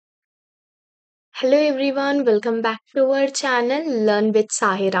Hello everyone, welcome back to our channel Learn with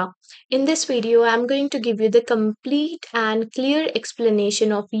Sahira. In this video, I'm going to give you the complete and clear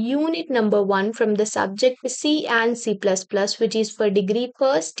explanation of unit number 1 from the subject C and C++, which is for degree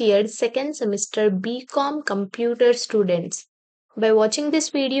first year second semester BCom computer students. By watching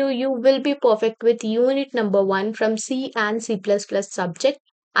this video, you will be perfect with unit number 1 from C and C++ subject,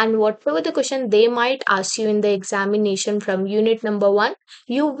 and whatever the question they might ask you in the examination from unit number 1,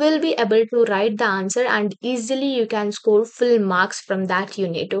 you will be able to write the answer and easily you can score full marks from that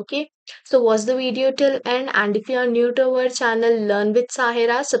unit. Okay, so watch the video till end, and if you are new to our channel Learn with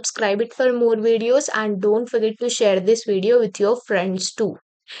Sahira, subscribe it for more videos and don't forget to share this video with your friends too.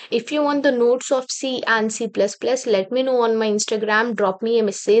 If you want the notes of C and C++, let me know on my Instagram. Drop me a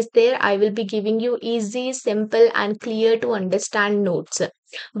message there. I will be giving you easy, simple, and clear to understand notes.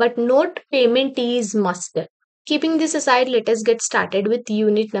 But note payment is must. Keeping this aside, let us get started with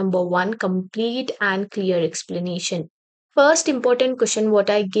unit number 1, complete and clear explanation. First important question what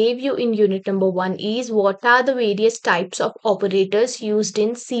I gave you in unit number 1 is what are the various types of operators used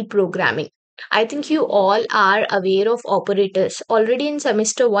in C programming? I think you all are aware of operators. Already in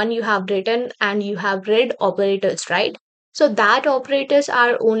semester 1 you have written and you have read operators, right? So that operators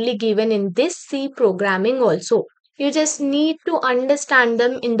are only given in this C programming also. You just need to understand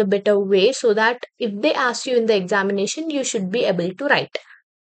them in the better way so that if they ask you in the examination, you should be able to write.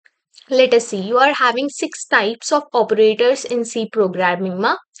 Let us see. You are having six types of operators in C programming.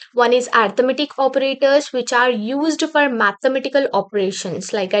 One is arithmetic operators, which are used for mathematical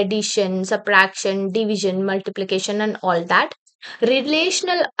operations like addition, subtraction, division, multiplication, and all that.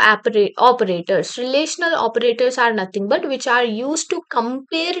 Operators. Relational operators are nothing but which are used to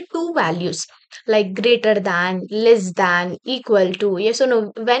compare two values like greater than, less than, equal to. Yes or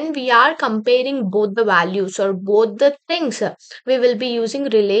no? When we are comparing both the values or both the things, we will be using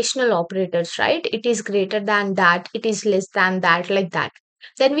relational operators, right? It is greater than that, it is less than that, like that.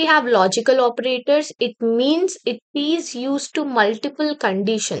 Then we have logical operators. It means it is used to multiple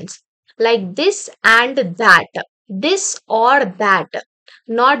conditions like this and that, this or that,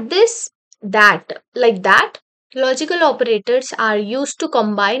 not this, that, like that. Logical operators are used to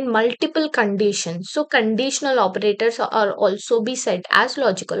combine multiple conditions. So conditional operators are also be said as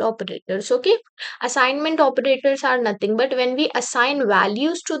logical operators. Okay. Assignment operators are nothing but when we assign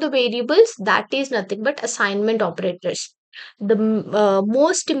values to the variables, that is nothing but assignment operators. The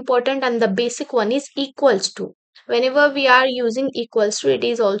most important and the basic one is equals to. Whenever we are using equals to, it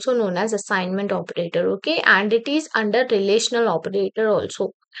is also known as assignment operator. Okay, and it is under relational operator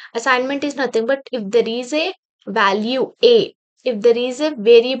also. Assignment is nothing but if there is a value a, if there is a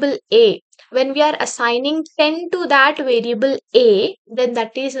variable a, when we are assigning 10 to that variable a, then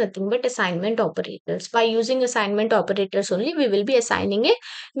that is nothing but assignment operators. By using assignment operators only, we will be assigning a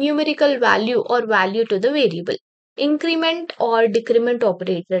numerical value or value to the variable. Increment or decrement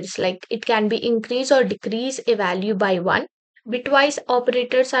operators, like it can be increase or decrease a value by 1. Bitwise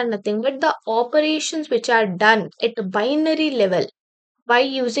operators are nothing but the operations which are done at a binary level by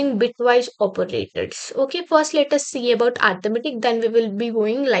using bitwise operators. Okay, first let us see about arithmetic, then we will be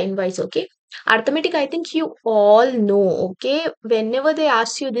going line wise. Okay, arithmetic, I think you all know. Okay, whenever they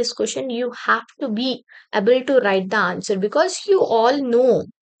ask you this question, you have to be able to write the answer because you all know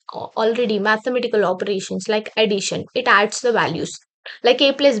already mathematical operations like addition, it adds the values like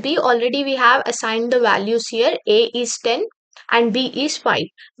a plus b. Already we have assigned the values here. A is 10 and b is 5.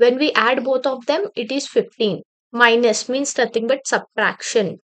 When we add both of them, it is 15. Minus means nothing but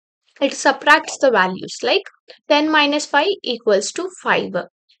subtraction. It subtracts the values like 10 minus 5 equals to 5.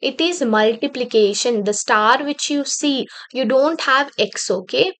 It is multiplication. The star which you see, you don't have x.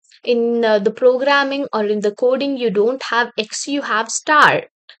 Okay, in the programming or in the coding, you don't have x, you have star.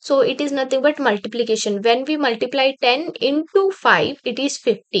 So it is nothing but multiplication. When we multiply 10 into 5, it is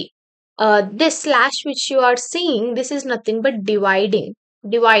 50. This slash which you are seeing, this is nothing but dividing,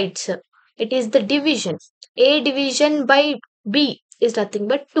 divides. It is the division. A division by b is nothing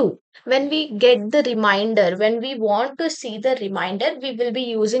but 2. When we get the reminder, when we want to see the reminder, we will be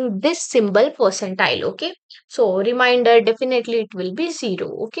using this symbol percentile. Okay, so reminder, definitely it will be 0.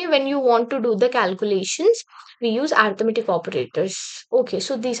 Okay, when you want to do the calculations, we use arithmetic operators. Okay,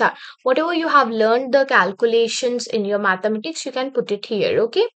 so these are whatever you have learned the calculations in your mathematics, you can put it here.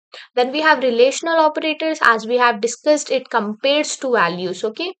 Okay, then we have relational operators. As we have discussed, it compares two values.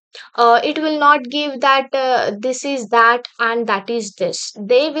 Okay, it will not give that this is that and that is this.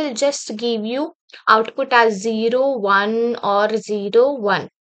 They will just give you output as 0 1 or 0 1.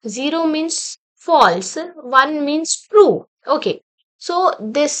 0 means false, 1 means true. Okay, so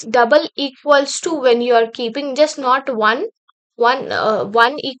this double equals to, when you are keeping just not 1,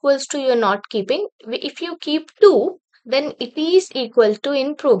 1 equals to you're not keeping. If you keep 2, then it is equal to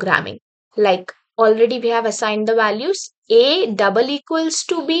in programming. Like already we have assigned the values. A double equals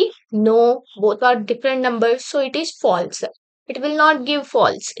to B. No, both are different numbers, so it is false. It will not give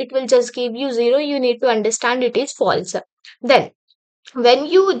false. It will just give you 0. You need to understand it is false. Then when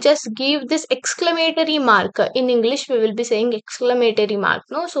you just give this exclamatory mark, in English we will be saying exclamatory mark,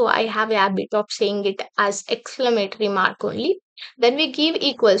 no? So I have a habit of saying it as exclamatory mark only. Then we give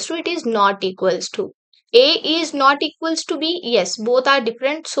equals to, it is not equals to. A is not equals to B. Yes, both are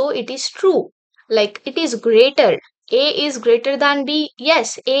different, so it is true. Like it is greater. A is greater than B.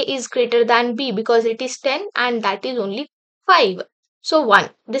 Yes, A is greater than B because it is 10 and that is only 5. So 1.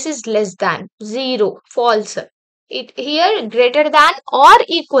 This is less than 0. False. It here greater than or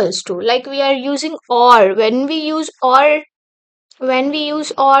equals to, like we are using or. When we use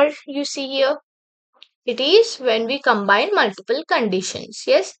or, you see here, it is when we combine multiple conditions.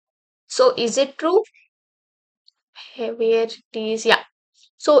 Yes, so is it true? Here it is. Yeah,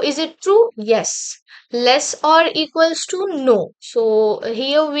 so is it true? Yes. Less or equals to? No. So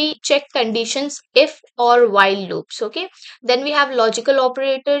here we check conditions if or while loops. Okay. Then we have logical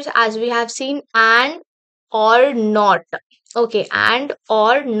operators as we have seen, and or not. Okay, and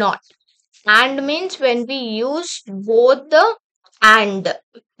or not. And means when we use both the and,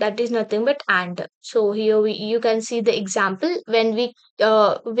 that is nothing but and. So here you can see the example. When we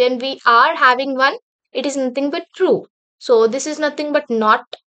are having one, it is nothing but true. So this is nothing but not.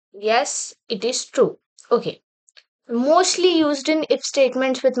 Yes, it is true. Okay, mostly used in if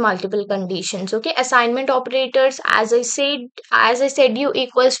statements with multiple conditions. Okay, assignment operators, as I said you,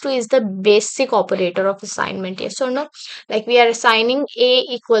 equals to is the basic operator of assignment. Yes or no? Like we are assigning A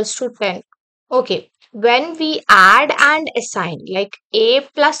equals to 10. Okay, when we add and assign, like A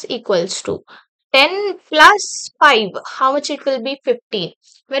plus equals to 10 plus 5, how much it will be? 15.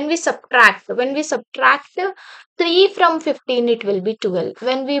 When we subtract 3 from 15, it will be 12.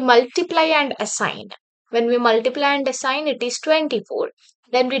 When we multiply and assign, it is 24.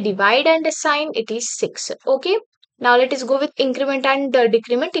 Then we divide and assign, it is 6. Okay. Now let us go with increment and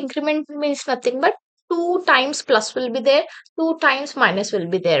decrement. Increment means nothing but 2 times plus will be there, 2 times minus will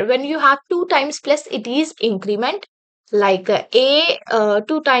be there. When you have 2 times plus, it is increment. Like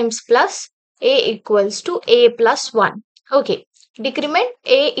 2 times plus, A equals to A plus 1. Okay. Decrement,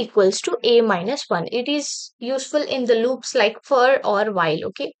 A equals to A minus 1. It is useful in the loops like for or while.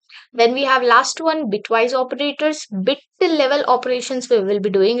 Okay. Then we have last one, bitwise operators. Bit level operations we will be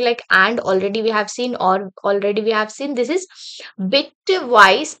doing, like and already we have seen, or already we have seen. This is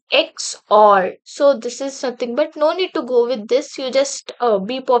bitwise X or. So this is nothing but, no need to go with this. You just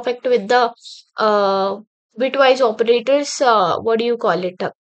be perfect with the bitwise operators. What do you call it?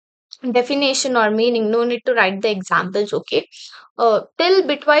 Definition or meaning. No need to write the examples. Okay. Till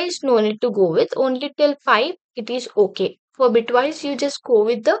bitwise, no need to go with. Only till 5, it is okay. For bitwise, you just go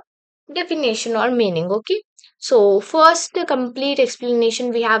with the definition or meaning. Okay. So, first, the complete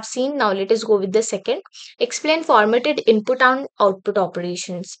explanation we have seen. Now, let us go with the second. Explain formatted input and output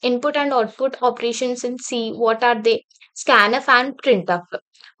operations. Input and output operations in C, what are they? Scanf and printf.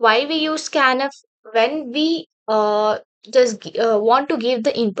 Why we use scanf? When we want to give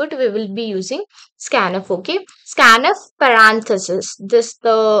the input, we will be using scanf. Okay, scanf parenthesis, this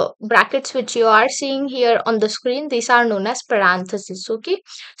the brackets which you are seeing here on the screen, these are known as parentheses. Okay,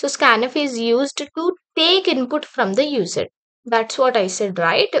 so scanf is used to take input from the user. That's what I said,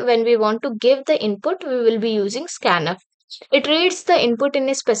 right? When we want to give the input, we will be using scanf. It reads the input in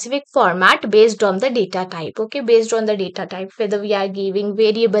a specific format based on the data type. Okay, based on the data type, whether we are giving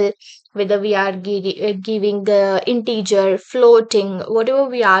variable, whether we are giving the integer, floating, whatever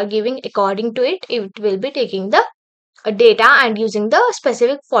we are giving, according to it, it will be taking the data and using the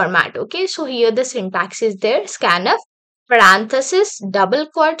specific format. Okay, so here the syntax is there: scanf parenthesis double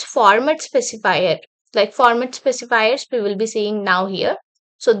quotes format specifier. Like format specifiers we will be seeing now here.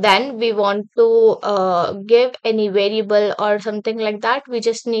 So then we want to give any variable or something like that, we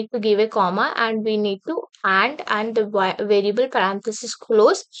just need to give a comma and we need to and the variable parenthesis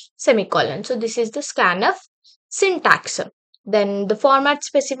close semicolon. So this is the scanf syntax. Then the format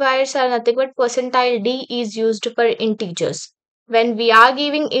specifiers are nothing but percentile D is used for integers. When we are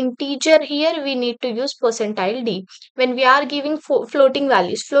giving integer here, we need to use percentile D. When we are giving floating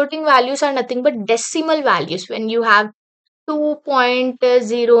values are nothing but decimal values. When you have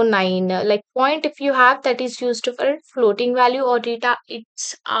 2.09, like point, if you have, that is used for floating value or data,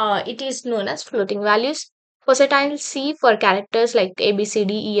 it is known as floating values. Percentile C for characters like A, B, C,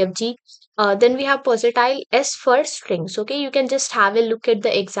 D, E, F, G. Then we have percentile S for strings. Okay, you can just have a look at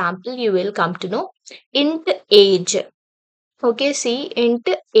the example, you will come to know. Int age. Okay, see, int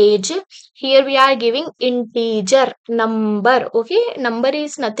age. Here we are giving integer number. Okay, number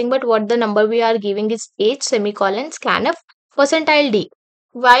is nothing but what the number we are giving is age, semicolon, scanf, percentile d.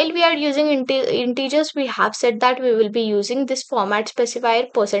 While we are using integers, we have said that we will be using this format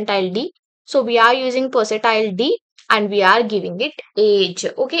specifier percentile d. So we are using percentile d and we are giving it age.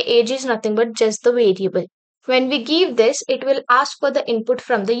 Okay, age is nothing but just the variable. When we give this, it will ask for the input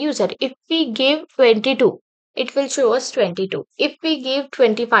from the user. If we give 22, it will show us 22. If we give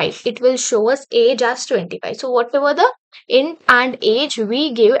 25, it will show us age as 25. So whatever the int and age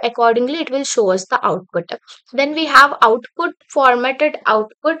we give, accordingly it will show us the output. Then we have output formatted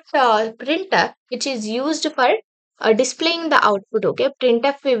output printer, which is used for displaying the output. Okay,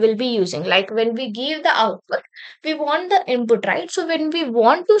 printf we will be using, like when we give the output, we want the input, right? So when we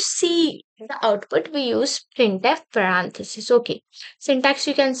want to see the output, we use printf parenthesis. Okay, syntax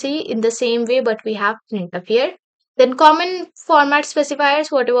you can see in the same way, but we have printf here. Then common format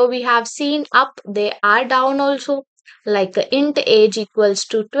specifiers, whatever we have seen up, they are down also. Like int age equals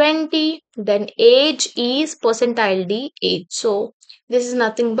to 20, then age is percentile d age. So this is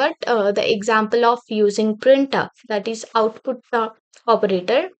nothing but the example of using printer, that is output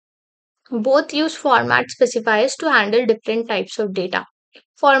operator. Both use format specifiers to handle different types of data.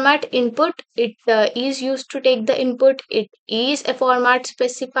 Format input, it is used to take the input. It is a format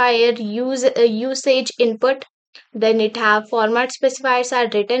specifier usage input. Then it have format specifiers are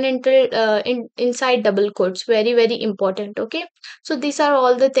written inside double quotes, very very important. Okay, so these are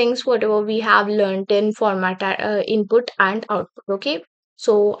all the things whatever we have learned in format input and output. Okay,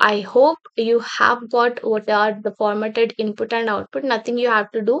 so I hope you have got what are the formatted input and output. Nothing you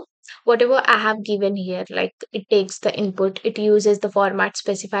have to do, whatever I have given here, like it takes the input, it uses the format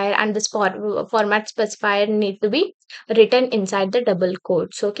specifier, and this format specifier need to be written inside the double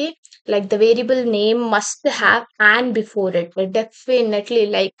quotes. Okay, like the variable name must have and before it, definitely,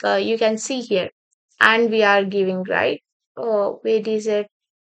 like you can see here, and we are giving, right? Oh, where is it?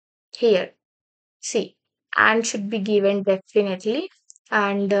 Here, see, and should be given definitely.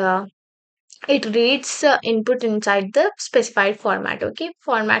 And it reads input inside the specified format. Okay,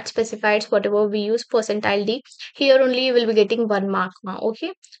 format specifies whatever we use percentile d. Here only you will be getting 1 mark now.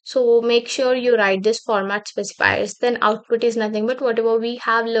 Okay, so make sure you write this format specifiers. Then output is nothing but whatever we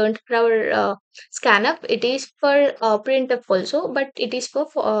have learned for our scanf. It is for printf also, but it is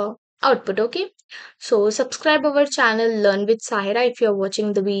for output. Okay, so subscribe our channel Learn with Sahira if you're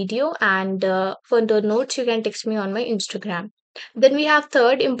watching the video, and for the notes you can text me on my Instagram. Then we have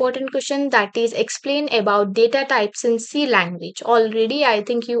third important question, that is explain about data types in C language. Already I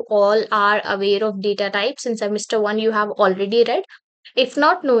think you all are aware of data types. In semester 1 you have already read. If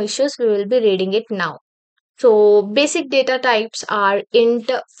not, no issues, we will be reading it now. So basic data types are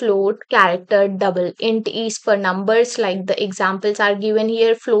int, float, character, double. Int is for numbers, like the examples are given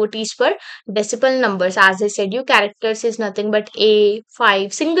here. Float is for decimal numbers. As I said, you characters is nothing but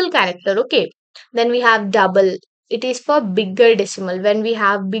A5 single character. Okay. Then we have double. It is for bigger decimal. When we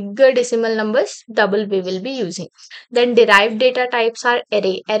have bigger decimal numbers, double we will be using. Then derived data types are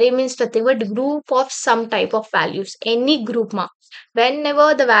array. Array means nothing but group of some type of values. Any group ma.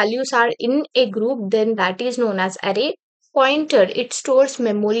 Whenever the values are in a group, then that is known as array. Pointer, it stores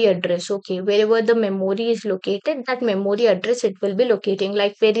memory address. Okay, wherever the memory is located, that memory address it will be locating.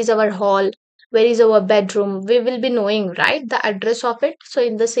 Like where is our hall, where is our bedroom, we will be knowing, right, the address of it. So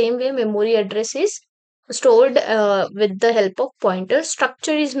in the same way, memory address is stored with the help of pointer.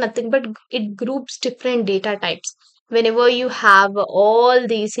 Structure is nothing but it groups different data types. Whenever you have all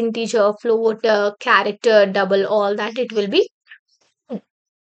these integer, float, character, double, all that, it will be,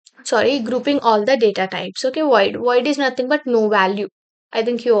 sorry, grouping all the data types. Okay, void is nothing but no value, I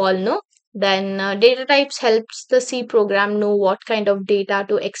think you all know. Then data types helps the C program know what kind of data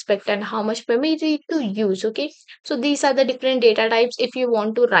to expect and how much memory to use. Okay, so these are the different data types. If you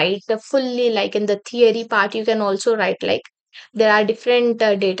want to write fully, like in the theory part, you can also write like there are different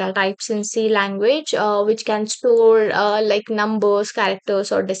data types in C language which can store like numbers,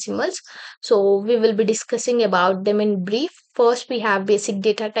 characters, or decimals. So we will be discussing about them in brief. First, we have basic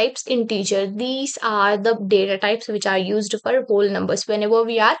data types, integer. These are the data types which are used for whole numbers. Whenever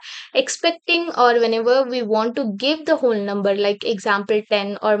we are expecting or whenever we want to give the whole number, like example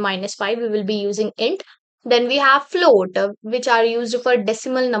 10 or -5, we will be using int. Then we have float, which are used for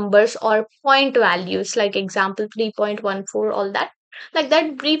decimal numbers or point values, like example 3.14, all that. Like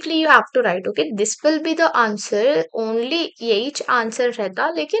that, briefly you have to write. Okay, this will be the answer. Only each answer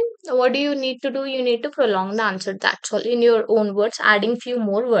रहता, लेकिन what do you need to do? You need to prolong the answer. That's all in your own words, adding few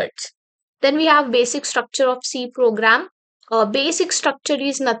more words. Then we have basic structure of C program. Basic structure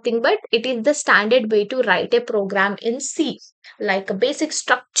is nothing but it is the standard way to write a program in C. Like a basic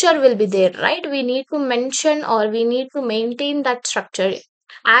structure will be there, right? We need to mention or we need to maintain that structure.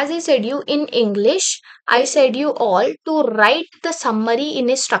 As I said you in English, I said you all to write the summary in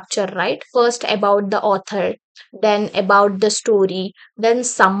a structure, right? First about the author, then about the story, then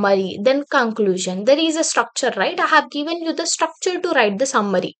summary, then conclusion. There is a structure, right? I have given you the structure to write the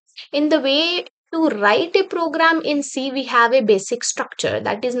summary. In the way to write a program in C, we have a basic structure.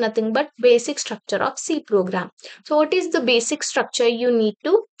 That is nothing but basic structure of C program. So what is the basic structure you need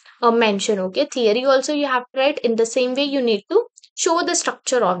to mention? Okay, theory also you have to write in the same way. You need to show the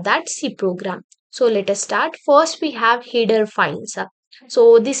structure of that C program. So let us start. First, we have header files.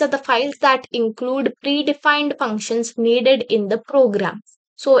 So these are the files that include predefined functions needed in the program.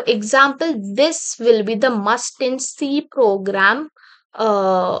 So example, this will be the must in C program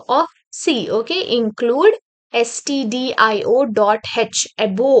of C. Okay, include stdio.h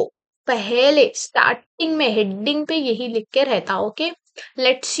above. पहले starting में heading पे यही लिख के रहता. Okay,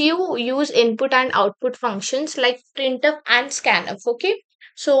 lets you use input and output functions like printf and scanf. Okay,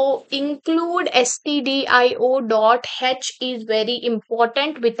 so include stdio.h is very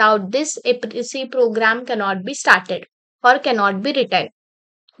important. Without this, a C program cannot be started or cannot be written.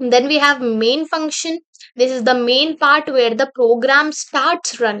 Then we have main function. This is the main part where the program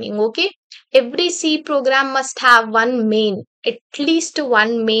starts running. Okay, every C program must have one main, at least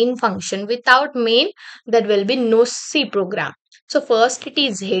one main function. Without main, there will be no C program. So first it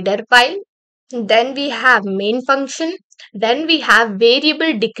is header file, then we have main function, then we have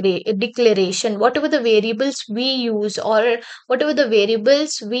variable declaration. Whatever the variables we use or whatever the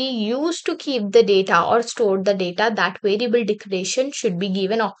variables we use to keep the data or store the data, that variable declaration should be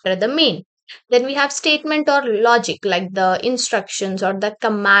given after the main. Then we have statement or logic like the instructions or the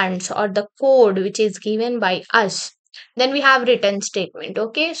commands or the code which is given by us. Then we have return statement.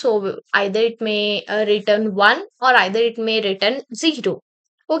 Okay, so either it may return 1 or either it may return 0.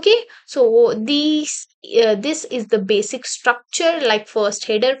 Okay, so this is the basic structure, like first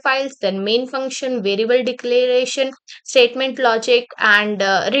header files, then main function, variable declaration, statement logic, and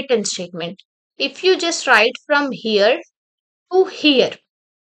return statement. If you just write from here to here,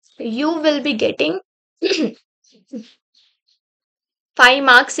 you will be getting 5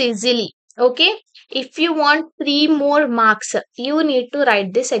 marks easily. Okay, if you want 3 more marks, you need to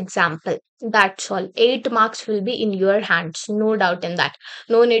write this example. That's all. 8 marks will be in your hands, no doubt in that.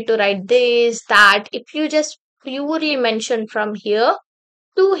 No need to write this, that. If you just purely mention from here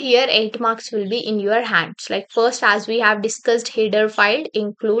to here, 8 marks will be in your hands. Like first, as we have discussed, header file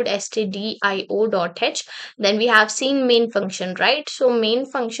include stdio.h. Then we have seen main function, right? So main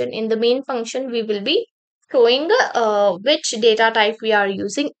function, in the main function we will be showing which data type we are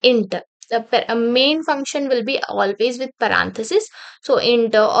using. Int. The main function will be always with parenthesis. So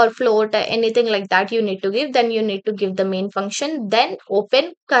int or float, anything like that you need to give. Then you need to give the main function. Then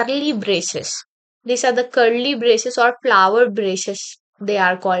open curly braces. These are the curly braces or flower braces they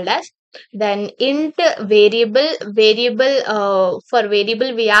are called as. Then int variable, for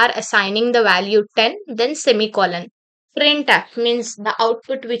variable we are assigning the value 10, then semicolon. Printf means the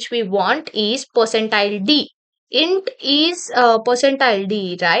output which we want is percentile d. Int is percentile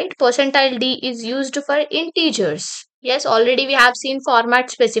d, right? Percentile d is used for integers. Yes, already we have seen format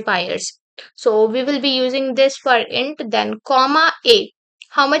specifiers. So we will be using this for int. Then comma a.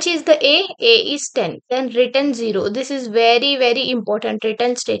 How much is the a? A is 10. Then return 0. This is very, very important.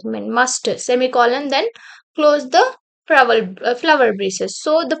 Return statement must. Semicolon, then close the flower braces.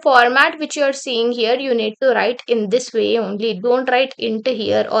 So the format which you are seeing here, you need to write in this way only. Don't write int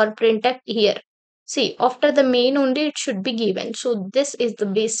here or printf here. See, after the main only it should be given. So this is the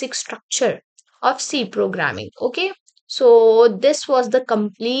basic structure of C programming. Okay. So this was the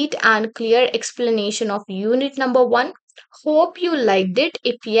complete and clear explanation of unit number 1. Hope you liked it.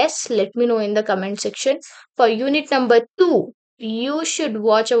 If yes, let me know in the comment section. For unit number 2, you should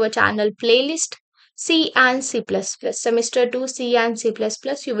watch our channel playlist C and C++. Semester 2 C and C++.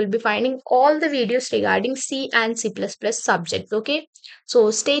 You will be finding all the videos regarding C and C++ subject. Okay. So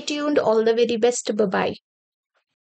stay tuned. All the very best. Bye bye.